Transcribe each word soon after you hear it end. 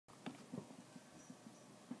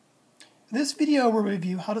This video will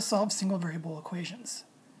review how to solve single variable equations.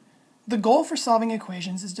 The goal for solving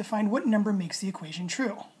equations is to find what number makes the equation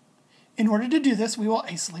true. In order to do this, we will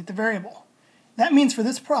isolate the variable. That means for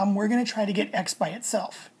this problem, we're going to try to get x by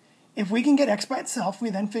itself. If we can get x by itself, we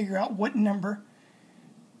then figure out what number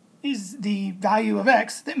is the value of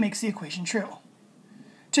x that makes the equation true.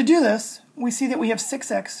 To do this, we see that we have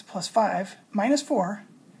 6x plus 5 minus 4,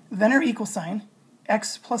 then our equal sign,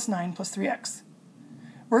 x plus 9 plus 3x.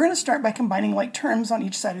 We're going to start by combining like terms on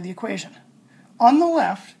each side of the equation. On the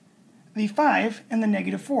left, the 5 and the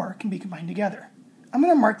negative 4 can be combined together. I'm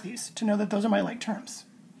going to mark these to know that those are my like terms.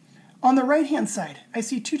 On the right-hand side, I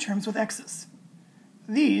see two terms with x's.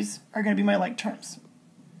 These are going to be my like terms.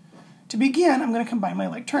 To begin, I'm going to combine my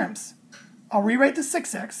like terms. I'll rewrite the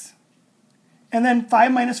 6x, and then 5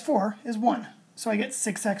 minus 4 is 1. So I get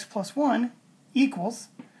 6x plus 1 equals,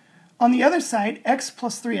 on the other side, x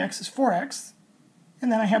plus 3x is 4x,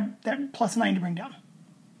 and then I have that plus 9 to bring down.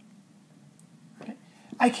 Okay.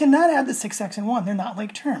 I cannot add the 6x and 1. They're not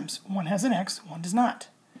like terms. One has an x, one does not.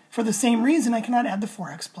 For the same reason, I cannot add the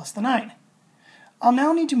 4x plus the 9. I'll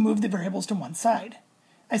now need to move the variables to one side.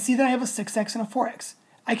 I see that I have a 6x and a 4x.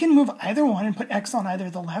 I can move either one and put x on either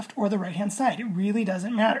the left or the right-hand side. It really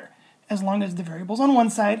doesn't matter. As long as the variable's on one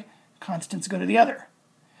side, constants go to the other.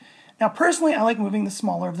 Now, personally, I like moving the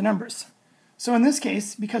smaller of the numbers. So in this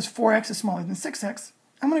case, because 4x is smaller than 6x,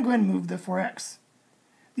 I'm going to go ahead and move the 4x.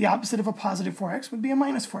 The opposite of a positive 4x would be a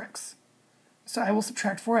minus 4x. So I will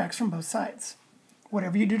subtract 4x from both sides.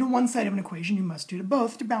 Whatever you do to one side of an equation, you must do to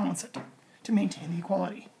both to balance it, to maintain the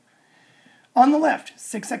equality. On the left,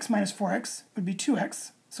 6x minus 4x would be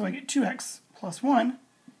 2x, so I get 2x plus 1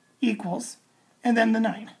 equals, and then the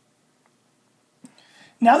 9.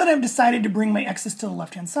 Now that I've decided to bring my x's to the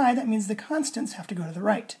left-hand side, that means the constants have to go to the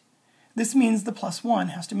right. This means the plus 1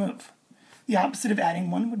 has to move. The opposite of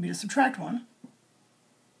adding 1 would be to subtract 1.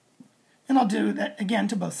 And I'll do that again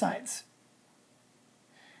to both sides.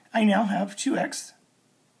 I now have 2x,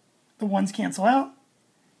 the 1's cancel out,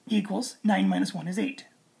 equals 9 minus 1 is 8.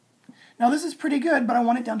 Now this is pretty good, but I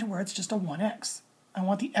want it down to where it's just a 1x. I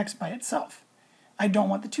want the x by itself. I don't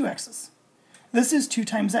want the 2x's. This is 2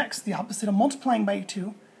 times x. The opposite of multiplying by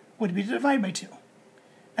 2 would be to divide by 2.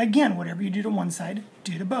 Again, whatever you do to one side,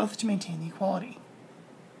 do to both to maintain the equality.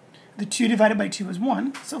 The 2 divided by 2 is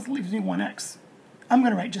 1, so it leaves me 1x. I'm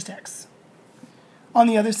going to write just x. On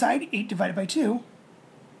the other side, 8 divided by 2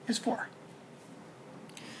 is 4.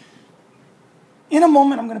 In a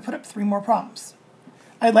moment, I'm going to put up 3 more problems.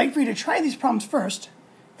 I'd like for you to try these problems first,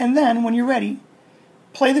 and then, when you're ready,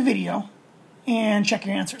 play the video and check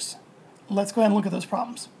your answers. Let's go ahead and look at those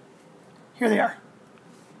problems. Here they are.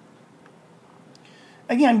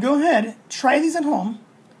 Again, go ahead, try these at home,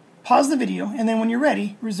 pause the video, and then when you're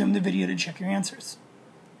ready, resume the video to check your answers.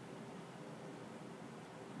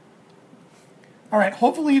 Alright,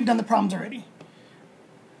 hopefully you've done the problems already.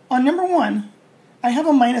 On number 1, I have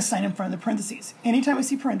a minus sign in front of the parentheses. Anytime I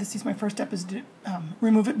see parentheses, my first step is to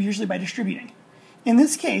remove it, usually by distributing. In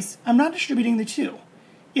this case, I'm not distributing the 2.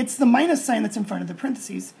 It's the minus sign that's in front of the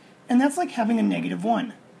parentheses, and that's like having a negative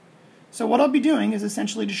 1. So what I'll be doing is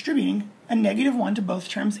essentially distributing a negative 1 to both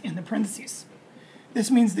terms in the parentheses.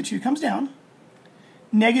 This means the 2 comes down.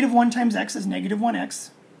 Negative 1 times x is negative 1x,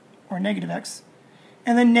 or negative x.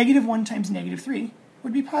 And then negative 1 times negative 3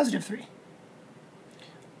 would be positive 3.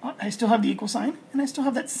 I still have the equal sign, and I still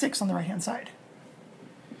have that 6 on the right-hand side.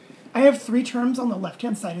 I have 3 terms on the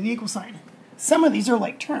left-hand side of the equal sign. Some of these are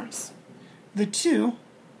like terms. The 2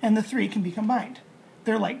 and the 3 can be combined.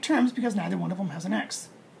 They're like terms because neither one of them has an x.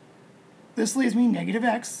 This leaves me negative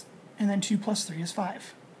x, and then 2 plus 3 is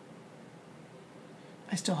 5.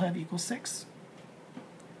 I still have equals 6.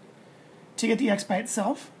 To get the x by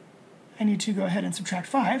itself, I need to go ahead and subtract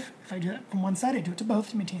 5. If I do that from one side, I do it to both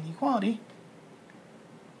to maintain the equality.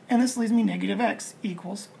 And this leaves me negative x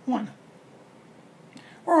equals 1.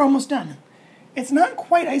 We're almost done. It's not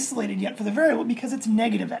quite isolated yet for the variable because it's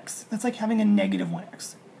negative x. That's like having a negative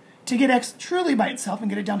 1x. To get x truly by itself and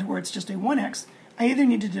get it down to where it's just a 1x, I either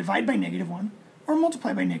need to divide by negative 1 or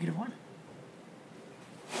multiply by negative 1.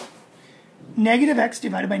 Negative x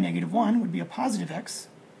divided by negative 1 would be a positive x,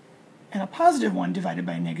 and a positive 1 divided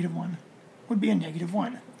by a negative 1 would be a negative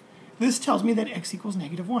 1. This tells me that x equals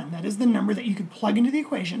negative 1. That is the number that you could plug into the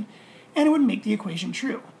equation, and it would make the equation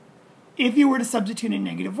true. If you were to substitute in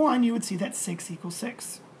negative 1, you would see that 6 equals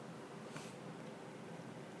 6.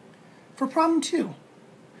 For problem 2,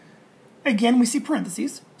 again, we see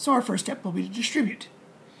parentheses, so our first step will be to distribute.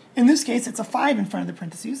 In this case, it's a 5 in front of the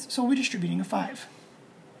parentheses, so we'll be distributing a 5.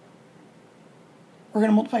 We're going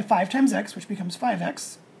to multiply 5 times x, which becomes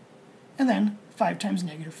 5x, and then 5 times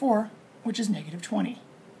negative 4, which is negative 20.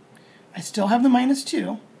 I still have the minus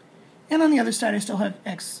 2, and on the other side I still have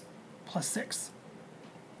x plus 6.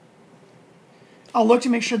 I'll look to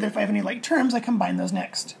make sure that if I have any like terms, I combine those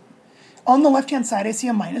next. On the left-hand side, I see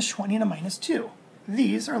a minus 20 and a minus 2.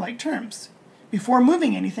 These are like terms. Before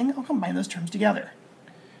moving anything, I'll combine those terms together.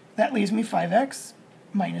 That leaves me 5x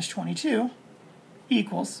minus 22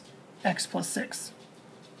 equals x plus 6.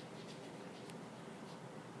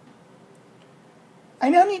 I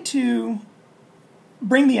now need to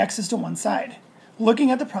bring the x's to one side.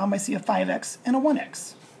 Looking at the problem, I see a 5x and a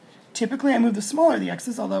 1x. Typically, I move the smaller the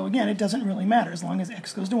x's, although again, it doesn't really matter as long as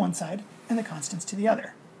x goes to one side and the constants to the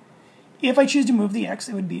other. If I choose to move the x,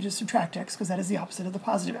 it would be to subtract x, because that is the opposite of the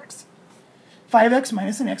positive x. 5x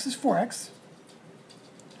minus an x is 4x.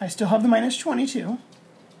 I still have the minus 22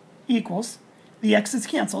 equals, the x is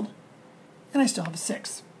canceled, and I still have a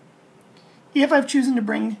 6. If I've chosen to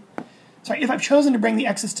bring the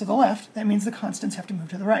x's to the left, that means the constants have to move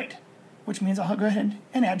to the right, which means I'll go ahead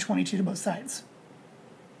and add 22 to both sides.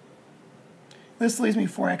 This leaves me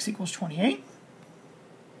 4x equals 28.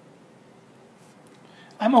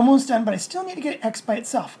 I'm almost done, but I still need to get x by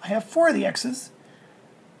itself. I have 4 of the x's.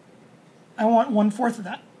 I want 1/4 of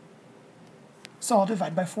that. So I'll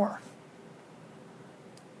divide by 4.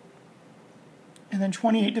 And then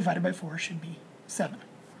 28 divided by 4 should be 7.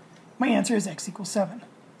 My answer is x equals 7.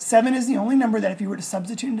 7 is the only number that if you were to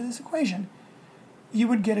substitute into this equation, you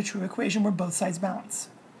would get a true equation where both sides balance.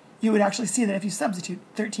 You would actually see that if you substitute,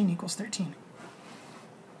 13 equals 13.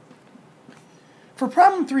 For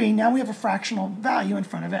problem 3, now we have a fractional value in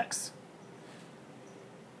front of x.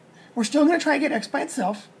 We're still going to try to get x by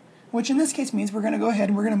itself, which in this case means we're going to go ahead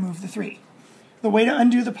and we're going to move the 3. The way to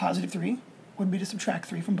undo the positive 3 would be to subtract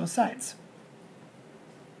 3 from both sides.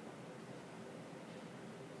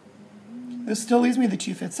 This still leaves me the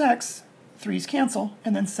 2/5 x, 3's cancel,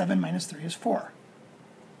 and then 7 minus 3 is 4.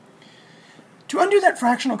 To undo that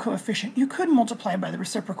fractional coefficient, you could multiply by the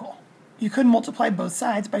reciprocal. You could multiply both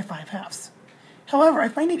sides by 5/2. However, I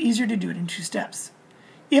find it easier to do it in 2 steps.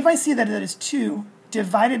 If I see that it is 2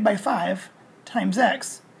 divided by 5 times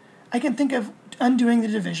x, I can think of undoing the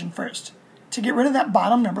division first. To get rid of that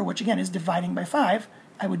bottom number, which again is dividing by 5,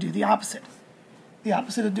 I would do the opposite. The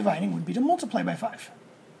opposite of dividing would be to multiply by 5.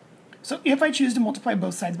 So if I choose to multiply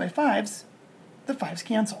both sides by 5's, the 5's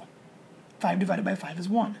cancel. 5 divided by 5 is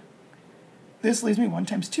 1. This leaves me 1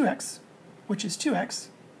 times 2x, which is 2x,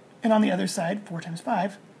 and on the other side, 4 times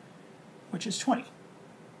 5, which is 20.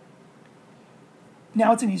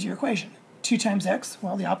 Now it's an easier equation. 2 times x,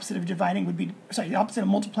 well, the opposite of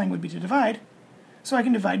multiplying would be to divide, so I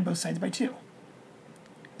can divide both sides by 2.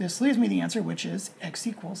 This leaves me the answer, which is x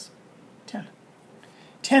equals 10.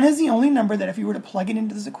 10 is the only number that if you were to plug it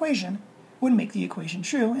into this equation, would make the equation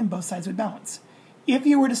true and both sides would balance. If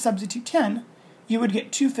you were to substitute 10, you would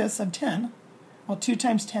get 2/5 of 10. Well, 2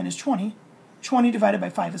 times 10 is 20. 20 divided by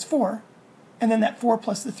 5 is 4. And then that 4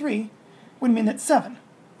 plus the 3 would mean that 7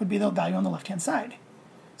 would be the value on the left-hand side.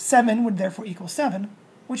 7 would therefore equal 7,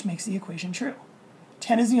 which makes the equation true.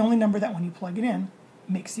 10 is the only number that when you plug it in,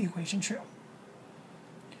 makes the equation true.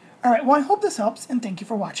 All right, well, I hope this helps, and thank you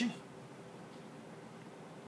for watching.